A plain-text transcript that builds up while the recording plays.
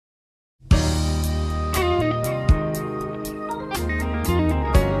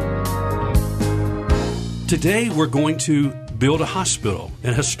Today we're going to build a hospital,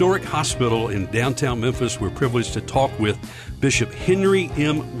 an historic hospital in downtown Memphis. We're privileged to talk with Bishop Henry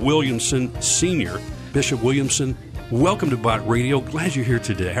M. Williamson, Sr. Bishop Williamson, welcome to Bot Radio. Glad you're here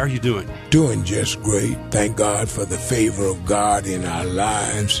today. How are you doing? Doing just great. Thank God for the favor of God in our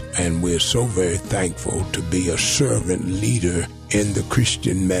lives, and we're so very thankful to be a servant leader in the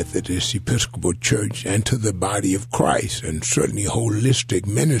Christian Methodist Episcopal Church and to the body of Christ, and certainly holistic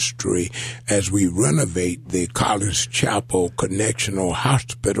ministry as we renovate the College Chapel Connectional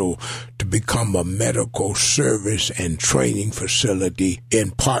Hospital to become a medical service and training facility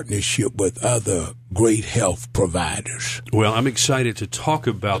in partnership with other great health providers. Well, I'm excited to talk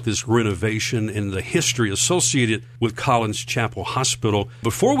about this renovation and the history associated with Collins Chapel Hospital.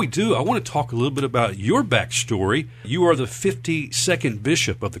 Before we do, I want to talk a little bit about your backstory. You are the 52nd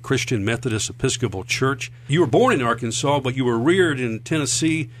bishop of the Christian Methodist Episcopal Church. You were born in Arkansas, but you were reared in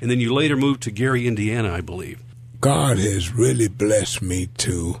Tennessee, and then you later moved to Gary, Indiana, I believe. God has really blessed me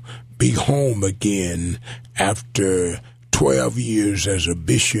to be home again after 12 years as a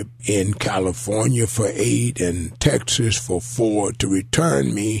bishop in California for 8 and Texas for 4, to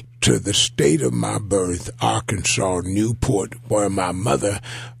return me to the state of my birth, Arkansas, Newport, where my mother,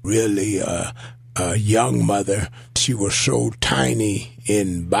 really a young mother, she was so tiny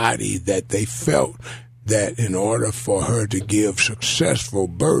in body that they felt that in order for her to give successful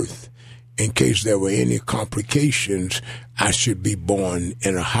birth, in case there were any complications, I should be born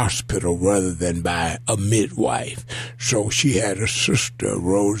in a hospital rather than by a midwife. So she had a sister,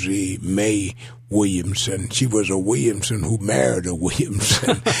 Rosie Mae Williamson. She was a Williamson who married a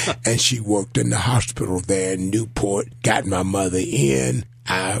Williamson, and she worked in the hospital there in Newport, got my mother in.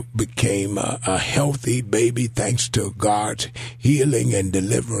 I became a healthy baby thanks to God's healing and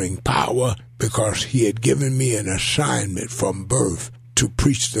delivering power, because He had given me an assignment from birth to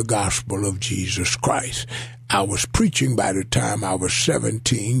preach the gospel of Jesus Christ. I was preaching by the time I was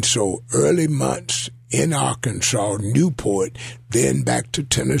 17, so early months in Arkansas, Newport, then back to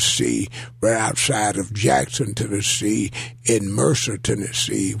Tennessee, right outside of Jackson, Tennessee, in Mercer,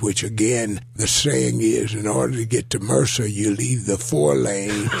 Tennessee, which again, the saying is, in order to get to Mercer, you leave the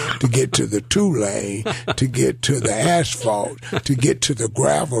 4-lane to get to the 2-lane, to get to the asphalt, to get to the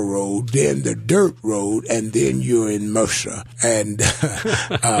gravel road, then the dirt road, and then you're in Mercer. And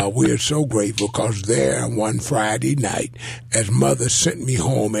we're so grateful, because there one Friday night, as mother sent me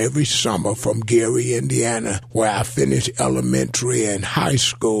home every summer from Gary, Indiana, where I finished elementary and high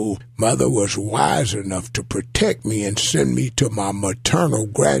school, mother was wise enough to protect me and send me to my maternal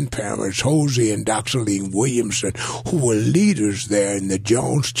grandparents, Hosea and Dr. Williamson, who were leaders there in the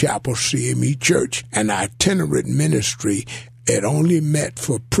Jones Chapel CME Church. An itinerant ministry had only met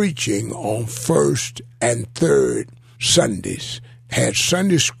for preaching on first and third Sundays. Had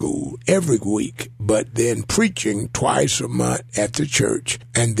Sunday school every week, but then preaching twice a month at the church,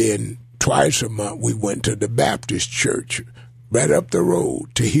 and then twice a month we went to the Baptist church right up the road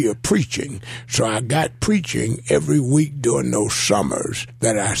to hear preaching. So I got preaching every week during those summers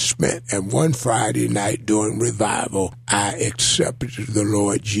that I spent. And one Friday night during revival, I accepted the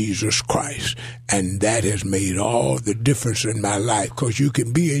Lord Jesus Christ. And that has made all the difference in my life, because you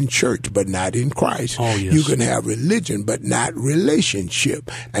can be in church but not in Christ. Oh, yes. You can have religion but not relationship.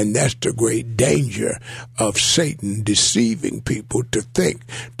 And that's the great danger of Satan deceiving people to think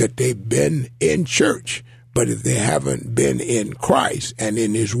that they've been in church. But if they haven't been in Christ and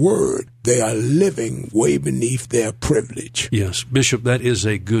in His Word, they are living way beneath their privilege. Yes, Bishop, that is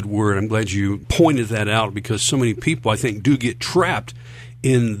a good word. I'm glad you pointed that out, because so many people, I think, do get trapped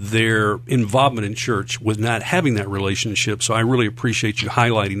in their involvement in church with not having that relationship. So I really appreciate you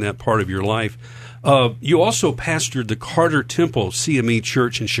highlighting that part of your life. You also pastored the Carter Temple CME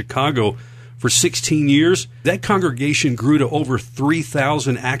Church in Chicago for 16 years. That congregation grew to over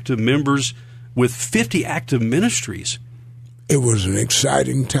 3,000 active members with 50 active ministries. It was an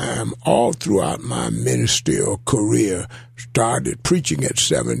exciting time all throughout my ministerial career. Started preaching at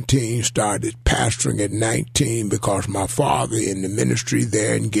 17, started pastoring at 19, because my father in the ministry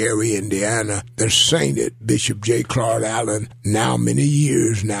there in Gary, Indiana, the sainted Bishop J. Claude Allen, now many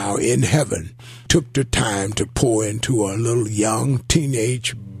years now in heaven, took the time to pour into a little young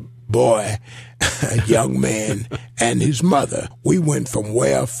teenage boy, a young man, and his mother. We went from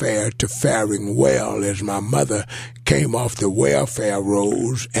welfare to faring well as my mother came off the welfare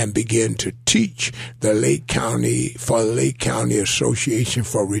rolls and began to teach the Lake County Association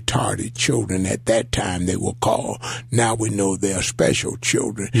for Retarded Children. At that time they were called. Now we know they are special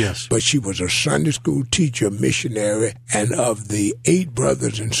children. Yes. But she was a Sunday school teacher, missionary, and of the 8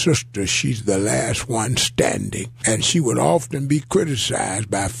 brothers and sisters, she's the last one standing. And she would often be criticized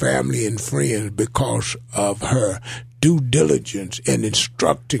by family and friends because of her due diligence in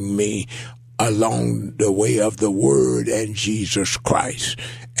instructing me along the way of the Word and Jesus Christ,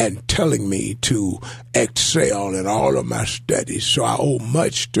 and telling me to excel in all of my studies. So I owe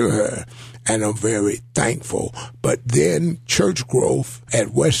much to her, and I'm very thankful. But then church growth at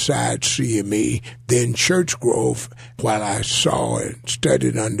Westside CME, then church growth while I saw and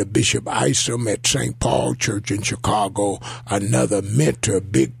studied under Bishop Isom at St. Paul Church in Chicago, another mentor,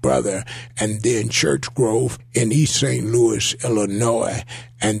 big brother, and then church growth in East St. Louis, Illinois,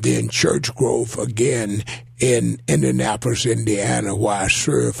 and then church growth again in Indianapolis, Indiana, where I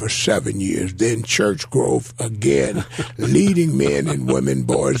served for 7 years. Then church growth again, leading men and women,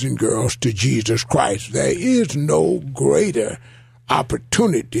 boys and girls to Jesus Christ. There is no greater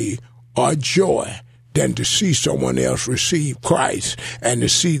opportunity or joy than to see someone else receive Christ and to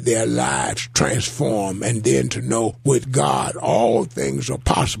see their lives transform, and then to know with God all things are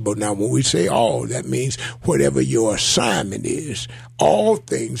possible. Now, when we say all, that means whatever your assignment is. All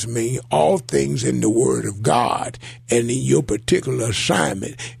things mean all things in the Word of God and in your particular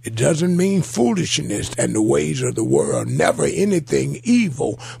assignment. It doesn't mean foolishness and the ways of the world, never anything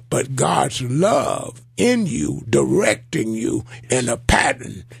evil, but God's love in you, directing you in a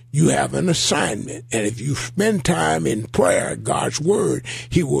pattern. You have an assignment, and if you spend time in prayer, God's Word,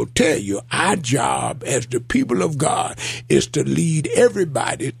 He will tell you our job as the people of God is to lead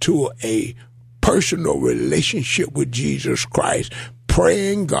everybody to a personal relationship with Jesus Christ,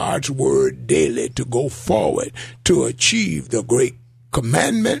 praying God's Word daily to go forward to achieve the great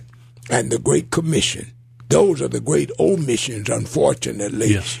commandment and the great commission. Those are the great omissions,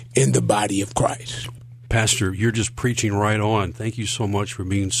 unfortunately, in the body of Christ. Pastor, you're just preaching right on. Thank you so much for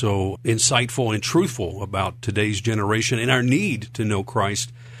being so insightful and truthful about today's generation and our need to know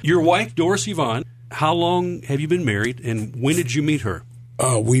Christ. Your wife, Doris Yvonne, how long have you been married, and when did you meet her?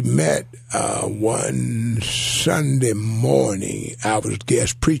 We met one Sunday morning. I was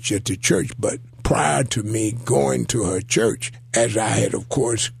guest preacher at the church, but prior to me going to her church, as I had, of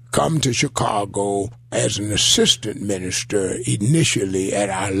course, come to Chicago as an assistant minister initially at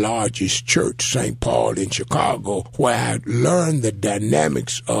our largest church, St. Paul in Chicago, where I learned the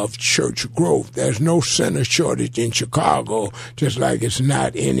dynamics of church growth. There's no center shortage in Chicago, just like it's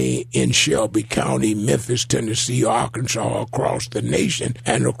not any in Shelby County, Memphis, Tennessee, Arkansas, across the nation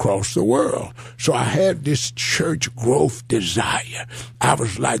and across the world. So I had this church growth desire. I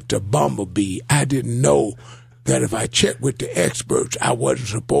was like the bumblebee. I didn't know that if I checked with the experts, I wasn't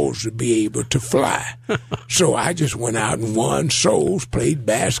supposed to be able to fly. So I just went out and won souls, played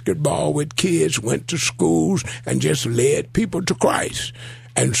basketball with kids, went to schools, and just led people to Christ.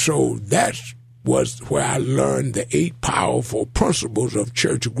 And so that was where I learned the 8 powerful principles of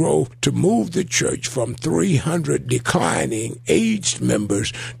church growth to move the church from 300 declining aged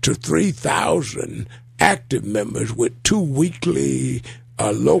members to 3,000 active members with 2 weekly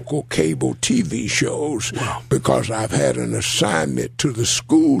local cable TV shows. Wow. Because I've had an assignment to the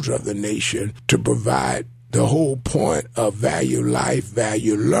schools of the nation to provide the whole point of value life,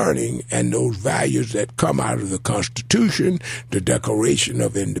 value learning, and those values that come out of the Constitution, the Declaration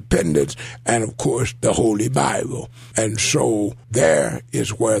of Independence, and, of course, the Holy Bible. And so there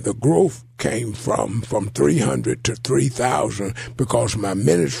is where the growth came from 300 to 3,000, because my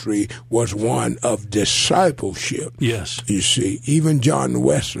ministry was one of discipleship. Yes. You see, even John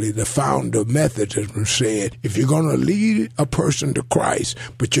Wesley, the founder of Methodism, said, if you're going to lead a person to Christ,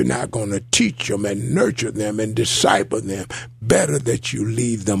 but you're not going to teach them and nurture them and disciple them, better that you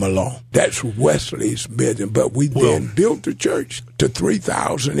leave them alone. That's Wesley's business. But we then built the church to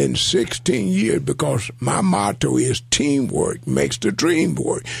 3,000 in 16 years, because my motto is teamwork makes the dream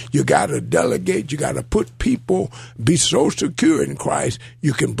work. You got to delegate. You got to put people, be so secure in Christ,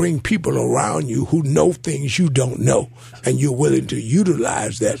 you can bring people around you who know things you don't know, and you're willing to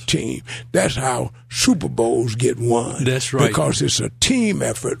utilize that team. That's how Super Bowls get won. That's right. Because it's a team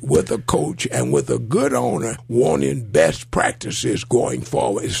effort with a coach and with a good owner wanting best practices going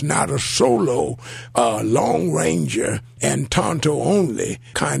forward. It's not a solo, Lone Ranger and Tonto only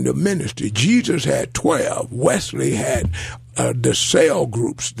kind of ministry. Jesus had 12. Wesley had the cell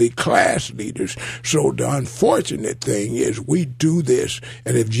groups, the class leaders. So the unfortunate thing is we do this,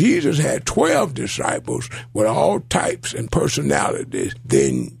 and if Jesus had 12 disciples with all types and personalities,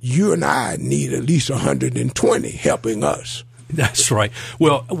 then you and I need at least 120 helping us. That's right.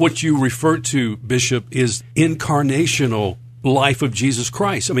 Well, what you referred to, Bishop, is incarnational life of Jesus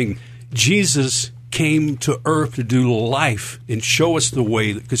Christ. I mean, Jesus came to earth to do life and show us the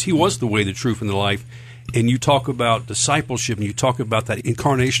way, because he was the way, the truth, and the life. And you talk about discipleship, and you talk about that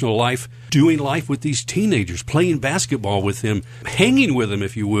incarnational life, doing life with these teenagers, playing basketball with them, hanging with them,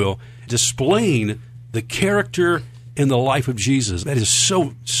 if you will, displaying the character and the life of Jesus. That is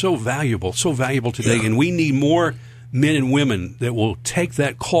so valuable today. Yeah. And we need more men and women that will take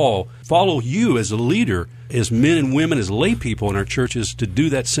that call, follow you as a leader, as men and women, as lay people in our churches, to do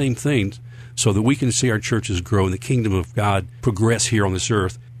that same thing so that we can see our churches grow and the kingdom of God progress here on this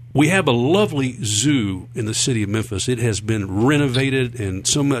earth. We have a lovely zoo in the city of Memphis. It has been renovated, and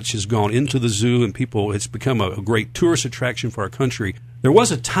so much has gone into the zoo, and it's become a great tourist attraction for our country. There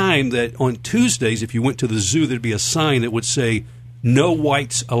was a time that on Tuesdays, if you went to the zoo, there'd be a sign that would say, "No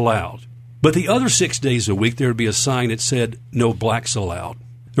whites allowed." But the other 6 days a week, there would be a sign that said, "No blacks allowed."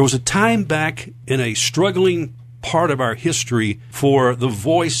 There was a time back in a struggling part of our history for the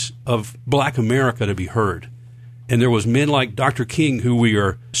voice of black America to be heard. And there was men like Dr. King, who we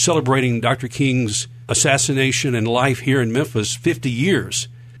are celebrating Dr. King's assassination and life here in Memphis, 50 years.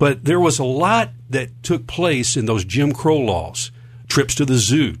 But there was a lot that took place in those Jim Crow laws. Trips to the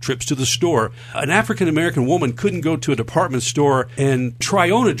zoo, trips to the store. An African-American woman couldn't go to a department store and try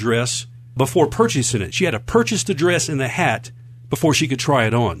on a dress before purchasing it. She had to purchase the dress and the hat before she could try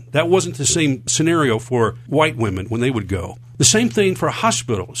it on. That wasn't the same scenario for white women when they would go. The same thing for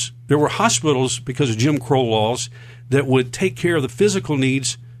hospitals. There were hospitals, because of Jim Crow laws, that would take care of the physical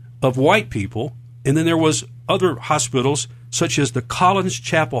needs of white people. And then there was other hospitals, such as the Collins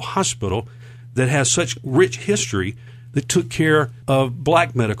Chapel Hospital, that has such rich history, that took care of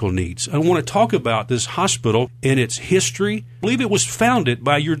black medical needs. I want to talk about this hospital and its history. I believe it was founded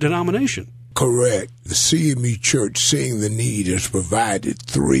by your denomination. Correct. The CME Church, seeing the need, has provided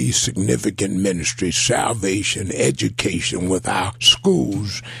 3 significant ministries: salvation, education with our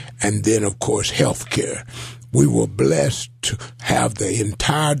schools, and then, of course, health care. We were blessed to have the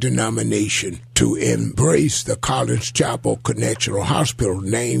entire denomination to embrace the Collins Chapel Connectional Hospital,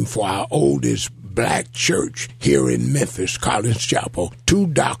 named for our oldest black church here in Memphis, Collins Chapel. 2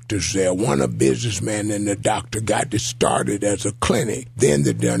 doctors there, one a businessman and the doctor, got it started as a clinic. Then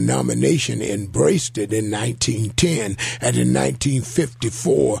the denomination embraced it in 1910, and in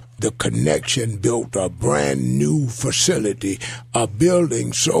 1954, the Connection built a brand new facility, a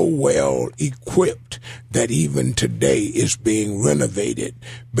building so well equipped that even today is being renovated,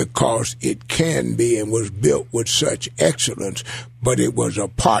 because it can be and was built with such excellence. But it was a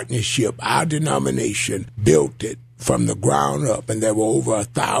partnership. Our denomination built it from the ground up, and there were over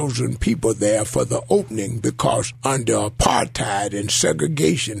 1,000 people there for the opening, because under apartheid and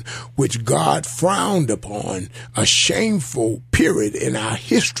segregation, which God frowned upon, a shameful period in our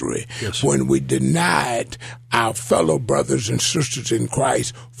history, yes, when we denied our fellow brothers and sisters in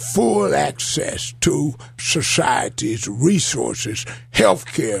Christ full access to society's resources, health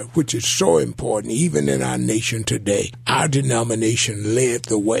care, which is so important even in our nation today. Our denomination led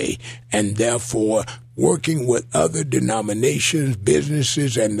the way, and therefore, working with other denominations,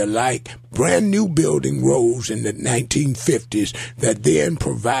 businesses, and the like, brand new building rose in the 1950s that then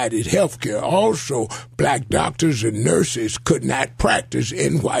provided health care. Also, black doctors and nurses could not practice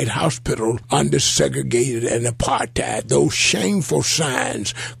in white hospitals under segregated and apartheid. Those shameful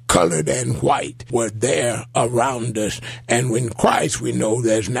signs, colored and white, were there around us. And in Christ, we know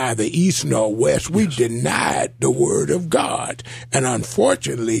there's neither east nor west. We denied the word of God. And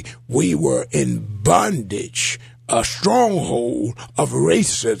unfortunately, we were in bondage, a stronghold of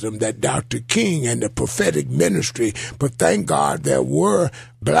racism that Dr. King and the prophetic ministry, but thank God there were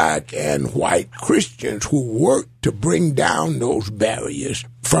black and white Christians who worked to bring down those barriers.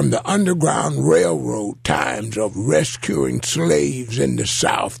 From the Underground Railroad times of rescuing slaves in the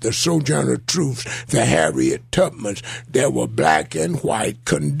South, the Sojourner Truths, the Harriet Tubmans, there were black and white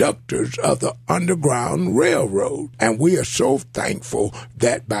conductors of the Underground Railroad. And we are so thankful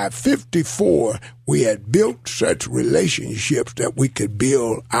that by 54, we had built such relationships that we could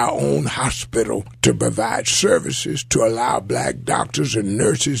build our own hospital to provide services, to allow black doctors and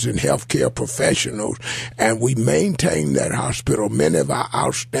nurses and healthcare professionals. And we maintained that hospital. Many of our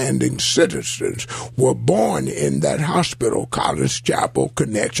outstanding citizens were born in that hospital, Collins Chapel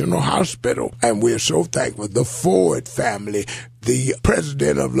Connectional Hospital. And we're so thankful. The Ford family, the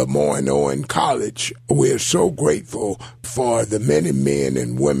president of Lemoyne-Owen College. We're so grateful for the many men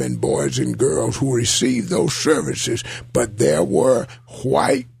and women, boys and girls who received those services, but there were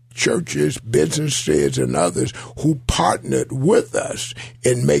white churches, businesses, and others who partnered with us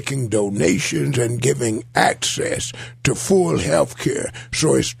in making donations and giving access to full health care.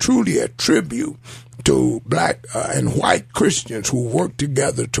 So it's truly a tribute to black and white Christians who worked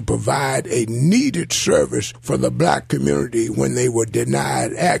together to provide a needed service for the black community when they were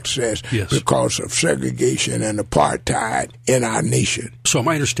denied access because of segregation and apartheid in our nation. So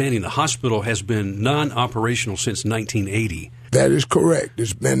my understanding, the hospital has been non-operational since 1980. That is correct.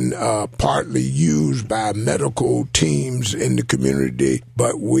 It's been partly used by medical teams in the community,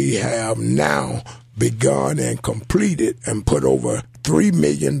 but we have now begun and completed and put over $3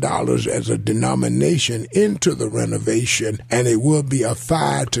 million as a denomination into the renovation, and it will be a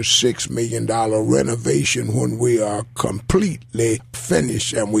 $5 to $6 million renovation when we are completely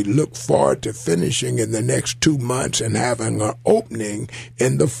finished, and we look forward to finishing in the next 2 months and having an opening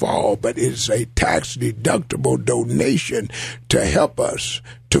in the fall. But it's a tax-deductible donation to help us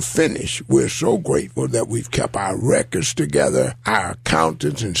to finish. We're so grateful that we've kept our records together, our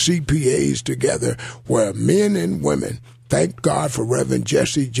accountants and CPAs together, where men and women, thank God for Reverend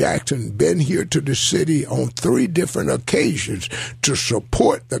Jesse Jackson, been here to the city on 3 different occasions to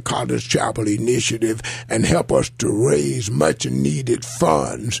support the College Chapel Initiative and help us to raise much-needed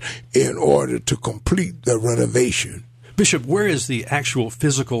funds in order to complete the renovation. Bishop, where is the actual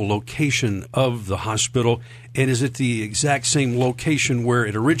physical location of the hospital, and is it the exact same location where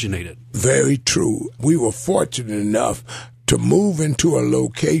it originated? Very true. We were fortunate enough to move into a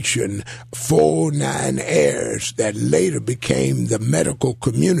location, 409 Ayers, that later became the medical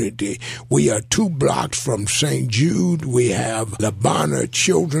community. We are 2 blocks from St. Jude. We have the Bonner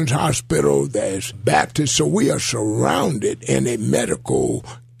Children's Hospital. There's Baptist. So we are surrounded in a medical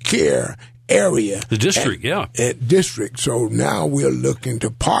care area. The district, district. So now we're looking to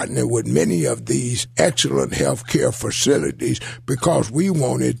partner with many of these excellent healthcare facilities because we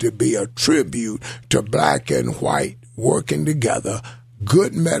want it to be a tribute to black and white working together,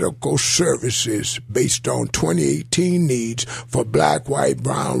 good medical services based on 2018 needs for black, white,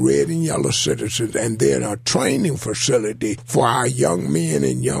 brown, red, and yellow citizens, and then a training facility for our young men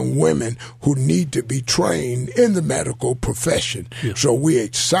and young women who need to be trained in the medical profession. Yeah. So we're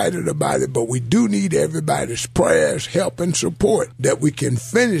excited about it, but we do need everybody's prayers, help, and support that we can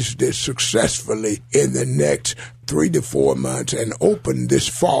finish this successfully in the next 3 to 4 months and open this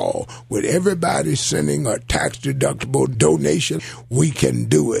fall with everybody sending a tax-deductible donation. We can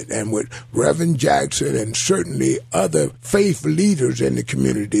do it. And with Reverend Jackson and certainly other faith leaders in the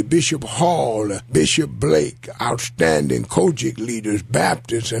community, Bishop Hall, Bishop Blake, outstanding Kojic leaders,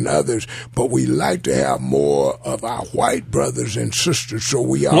 Baptists and others, but we like to have more of our white brothers and sisters, so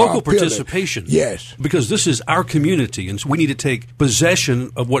we are local participation. Yes. Because this is our community, and so we need to take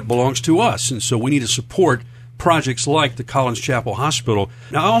possession of what belongs to us, and so we need to support projects like the College Chapel Hospital.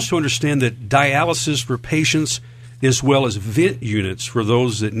 Now, I also understand that dialysis for patients as well as vent units for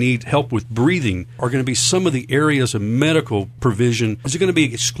those that need help with breathing are going to be some of the areas of medical provision. Is it going to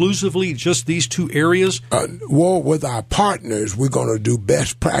be exclusively just these 2 areas? Well, with our partners, we're going to do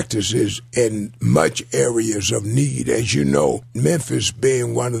best practices in much areas of need. As you know, Memphis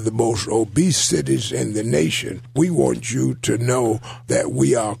being one of the most obese cities in the nation, we want you to know that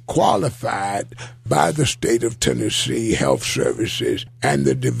we are qualified by the state of Tennessee Health Services, and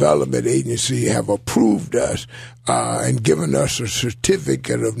the Development Agency have approved us and given us a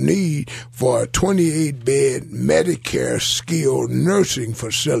certificate of need for a 28-bed Medicare skilled nursing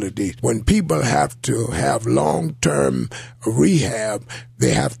facility. When people have to have long-term rehab,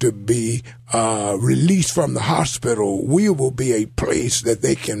 they have to be released from the hospital. We will be a place that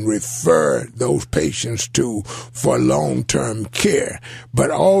they can refer those patients to for long-term care.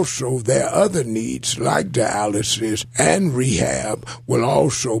 But also their other needs like dialysis and rehab will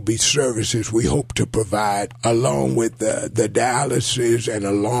also be services we hope to provide along with the dialysis and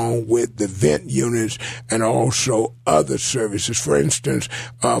along with the vent units and also other services. For instance,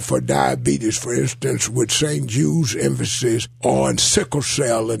 for diabetes, for instance, with St. Jude's emphasis on sickle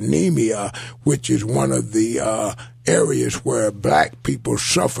cell anemia, which is one of the areas where black people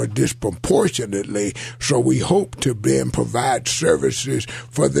suffer disproportionately. So we hope to then provide services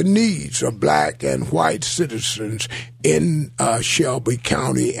for the needs of black and white citizens in Shelby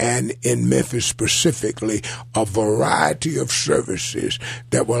County and in Memphis specifically, a variety of services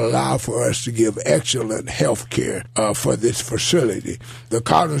that will allow for us to give excellent health care for this facility. The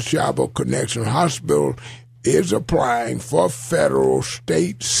College Chapel Connection Hospital is applying for federal,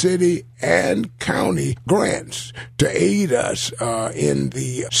 state, city, and county grants to aid us in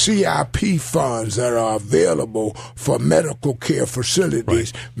the CIP funds that are available for medical care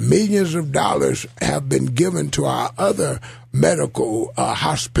facilities. Right. Millions of dollars have been given to our other medical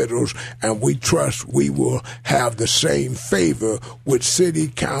hospitals, and we trust we will have the same favor with city,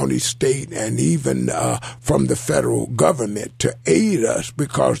 county, state, and even from the federal government to aid us,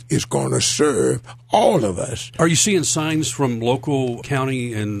 because it's going to serve all of us. Are you seeing signs from local,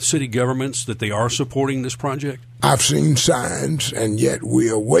 county, and city governments that they are supporting this project? I've seen signs, and yet we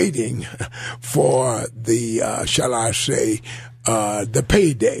are waiting for the, shall I say, the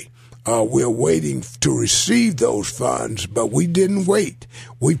payday. We're waiting to receive those funds, but we didn't wait.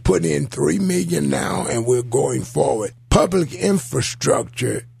 We put in $3 million now, and we're going forward. Public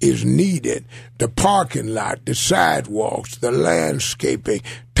infrastructure is needed. The parking lot, the sidewalks, the landscaping,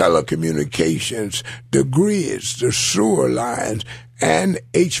 telecommunications, the grids, the sewer lines, and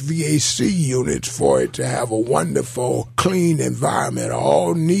HVAC units for it to have a wonderful, clean environment,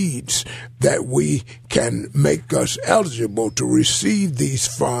 all needs that we can make us eligible to receive these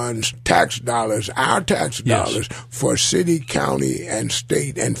funds, tax dollars, our tax dollars, for city, county, and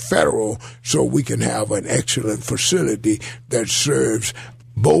state and federal, so we can have an excellent facility that serves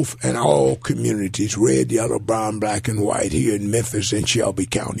both and all communities, red, yellow, brown, black, and white, here in Memphis and Shelby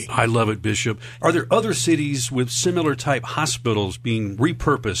County. I love it, Bishop. Are there other cities with similar type hospitals being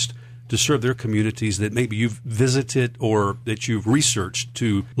repurposed to serve their communities that maybe you've visited or that you've researched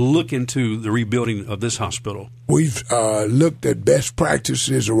to look into the rebuilding of this hospital? We've looked at best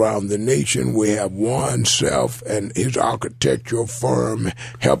practices around the nation. We have Juan Self and his architectural firm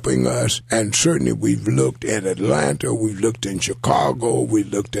helping us, and certainly we've looked at Atlanta, we've looked in Chicago,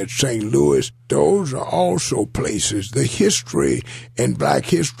 we've looked at St. Louis. Those are also places, the history in Black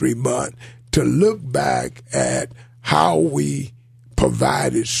History Month, to look back at how we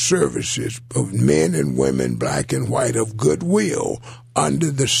provided services of men and women, black and white, of goodwill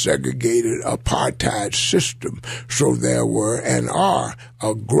under the segregated apartheid system. So there were and are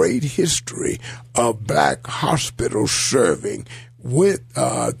a great history of black hospitals serving with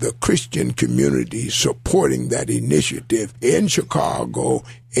the Christian community, supporting that initiative in Chicago,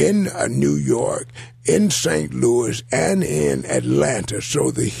 in New York, in St. Louis, and in Atlanta.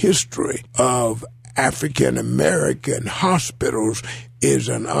 So the history of African American hospitals is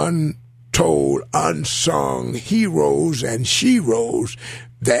an untold, unsung heroes and sheroes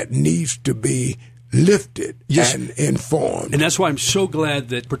that needs to be lifted and informed. And that's why I'm so glad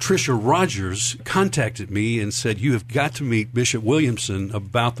that Patricia Rogers contacted me and said, you have got to meet Bishop Williamson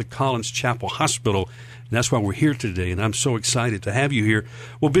about the Collins Chapel Hospital. And that's why we're here today, and I'm so excited to have you here.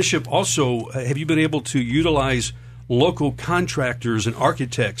 Well, Bishop, also, have you been able to utilize local contractors and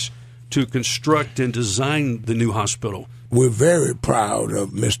architects to construct and design the new hospital? We're very proud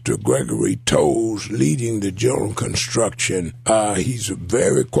of Mr. Gregory Toes leading the general construction. He's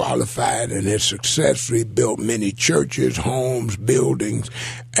very qualified and has successfully built many churches, homes, buildings,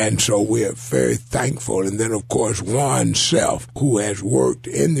 and so we're very thankful. And then, of course, Juan Self, who has worked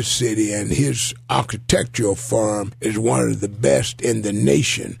in the city, and his architectural firm is one of the best in the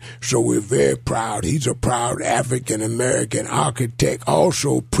nation. So we're very proud. He's a proud African-American architect,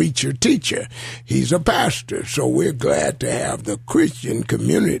 also preacher, teacher. He's a pastor, so we're glad to have the Christian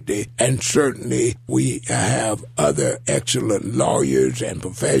community, and certainly we have other excellent lawyers and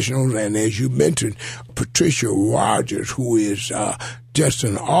professionals, and as you mentioned, Patricia Rogers, who is just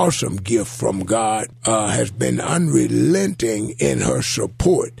an awesome gift from God, has been unrelenting in her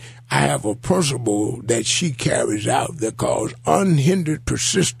support. I have a principle that she carries out that calls unhindered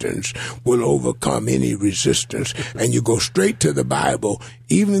persistence will overcome any resistance. And you go straight to the Bible.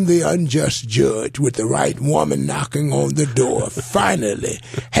 Even the unjust judge with the right woman knocking on the door finally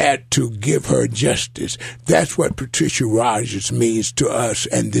had to give her justice. That's what Patricia Rogers means to us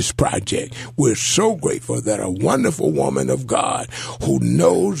and this project. We're so grateful that a wonderful woman of God who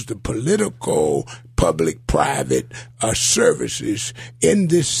knows the political, public-private services in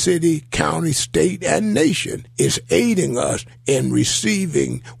this city, county, state, and nation is aiding us in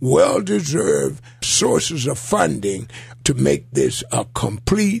receiving well-deserved sources of funding to make this a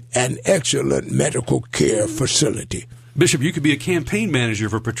complete and excellent medical care facility. Bishop, you could be a campaign manager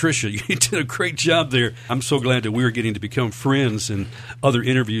for Patricia. You did a great job there. I'm so glad that we're getting to become friends and other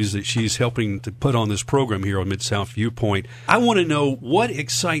interviews that she's helping to put on this program here on Mid-South Viewpoint. I want to know what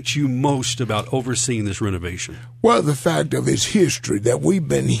excites you most about overseeing this renovation. Well, the fact of its history, that we've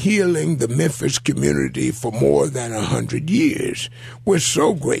been healing the Memphis community for more than 100 years. We're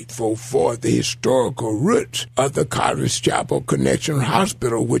so grateful for the historical roots of the Collins Chapel Connection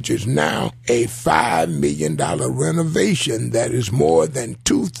Hospital, which is now a $5 million renovation renovation that is more than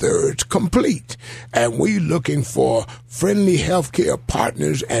 2/3 complete. And we're looking for friendly healthcare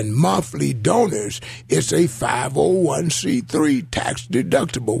partners and monthly donors. It's a 501c3 tax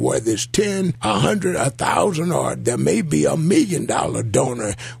deductible, whether it's 10, 100, 1,000, or there may be $1 million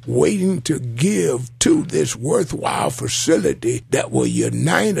donor waiting to give to this worthwhile facility that will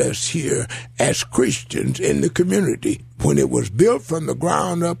unite us here as Christians in the community. When it was built from the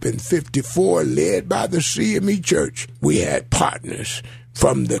ground up in 54, led by the CME Church, we had partners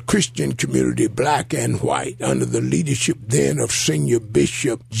from the Christian community, black and white, under the leadership then of Senior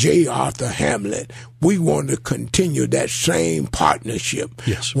Bishop J. Arthur Hamlet. We want to continue that same partnership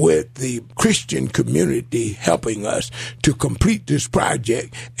with the Christian community helping us to complete this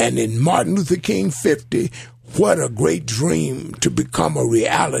project. And in Martin Luther King 50, what a great dream to become a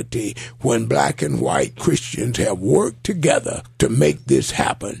reality when black and white Christians have worked together to make this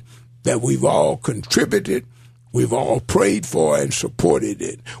happen, that we've all contributed. We've all prayed for and supported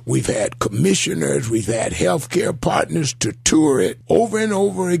it. We've had commissioners, we've had healthcare partners to tour it over and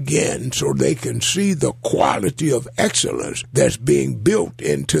over again so they can see the quality of excellence that's being built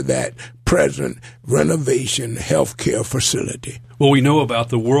into that present renovation healthcare facility. Well, we know about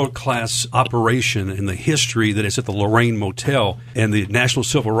the world-class operation and the history that is at the Lorraine Motel and the National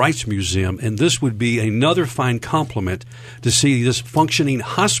Civil Rights Museum, and this would be another fine compliment to see this functioning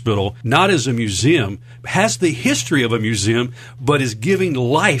hospital, not as a museum, has the history of a museum, but is giving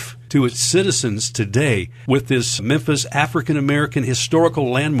life to its citizens today with this Memphis African-American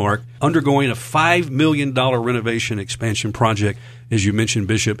historical landmark undergoing a $5 million renovation expansion project, as you mentioned,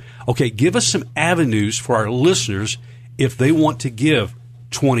 Bishop. Okay, give us some avenues for our listeners if they want to give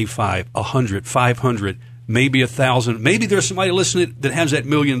 25, 100, 500, maybe 1,000. Maybe there's somebody listening that has that $1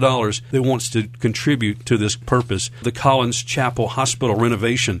 million that wants to contribute to this purpose. The Collins Chapel Hospital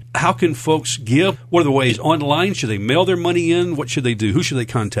renovation. How can folks give? What are the ways? Online? Should they mail their money in? What should they do? Who should they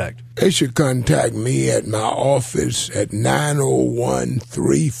contact? They should contact me at my office at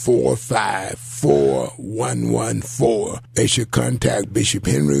 901-345-4114. They should contact Bishop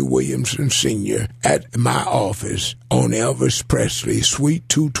Henry Williamson Sr. at my office on Elvis Presley, Suite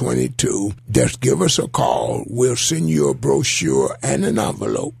 222. Just give us a call. We'll send you a brochure and an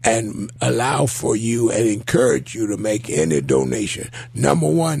envelope and allow for you and encourage you to make any donation. Number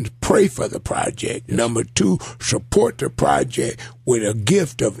one, pray for the project. Number two, support the project with a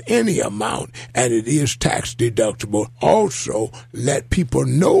gift of any amount, and it is tax deductible. Also, let people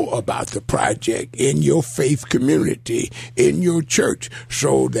know about the project in your faith community, in your church,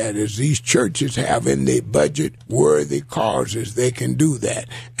 so that as these churches have in their budget worthy causes, they can do that.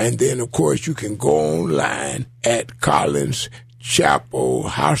 And then, of course, you can go online at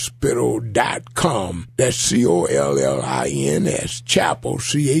CollinsChapelHospital.com. That's COLLINS, Chapel,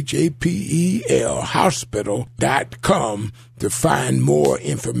 CHAPEL, Hospital.com, to find more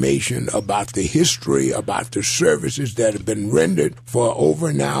information about the history, about the services that have been rendered for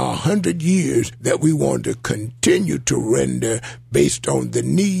over now 100 years that we want to continue to render based on the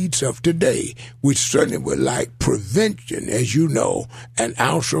needs of today. We certainly would like prevention, as you know, an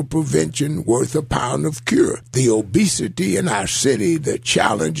ounce of prevention worth a pound of cure. The obesity in our city, the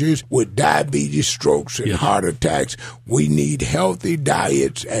challenges with diabetes, strokes, and heart attacks, we need healthy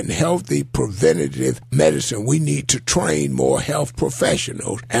diets and healthy preventative medicine. We need to train more health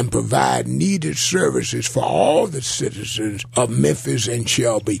professionals and provide needed services for all the citizens of Memphis and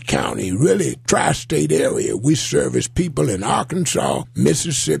Shelby County, really tri-state area. We service people in Arkansas,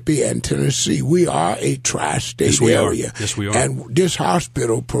 Mississippi, and Tennessee. We are a tri-state area. Yes, we are. And this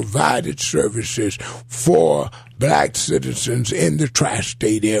hospital provided services for black citizens in the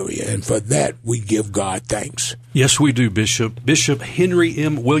tri-state area, and for that we give God thanks. Yes, we do, Bishop. Bishop Henry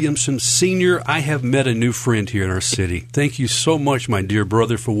M. Williamson Sr., I have met a new friend here in our city. Thank you so much, my dear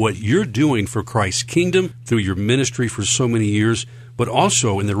brother, for what you're doing for Christ's kingdom through your ministry for so many years, but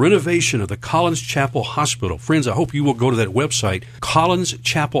also in the renovation of the Collins Chapel Hospital. Friends, I hope you will go to that website,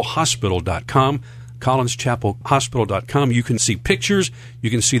 collinschapelhospital.com. collinschapelhospital.com. You can see pictures,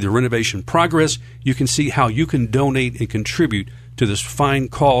 you can see the renovation progress, you can see how you can donate and contribute to this fine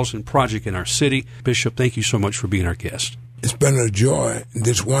cause and project in our city. Bishop, thank you so much for being our guest. It's been a joy,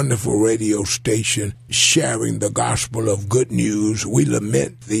 this wonderful radio station, sharing the gospel of good news. We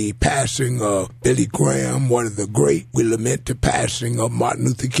lament the passing of Billy Graham, one of the great. We lament the passing of Martin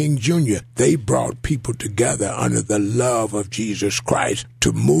Luther King Jr. They brought people together under the love of Jesus Christ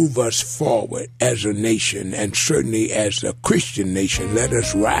to move us forward as a nation, and certainly as a Christian nation. Let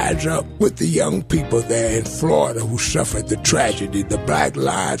us rise up with the young people there in Florida who suffered the tragedy. The Black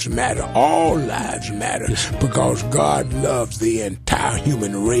Lives Matter. All lives matter, because God loves of the entire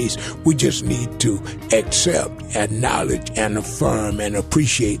human race. We just need to accept, acknowledge, and affirm and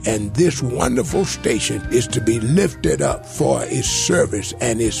appreciate. And this wonderful station is to be lifted up for its service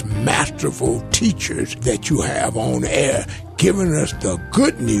and its masterful teachers that you have on air, giving us the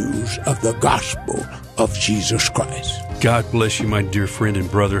good news of the gospel of Jesus Christ. God bless you, my dear friend and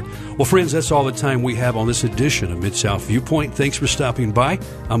brother. Well, friends, that's all the time we have on this edition of Mid-South Viewpoint. Thanks for stopping by.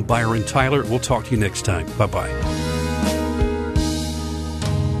 I'm Byron Tyler. We'll talk to you next time. Bye-bye.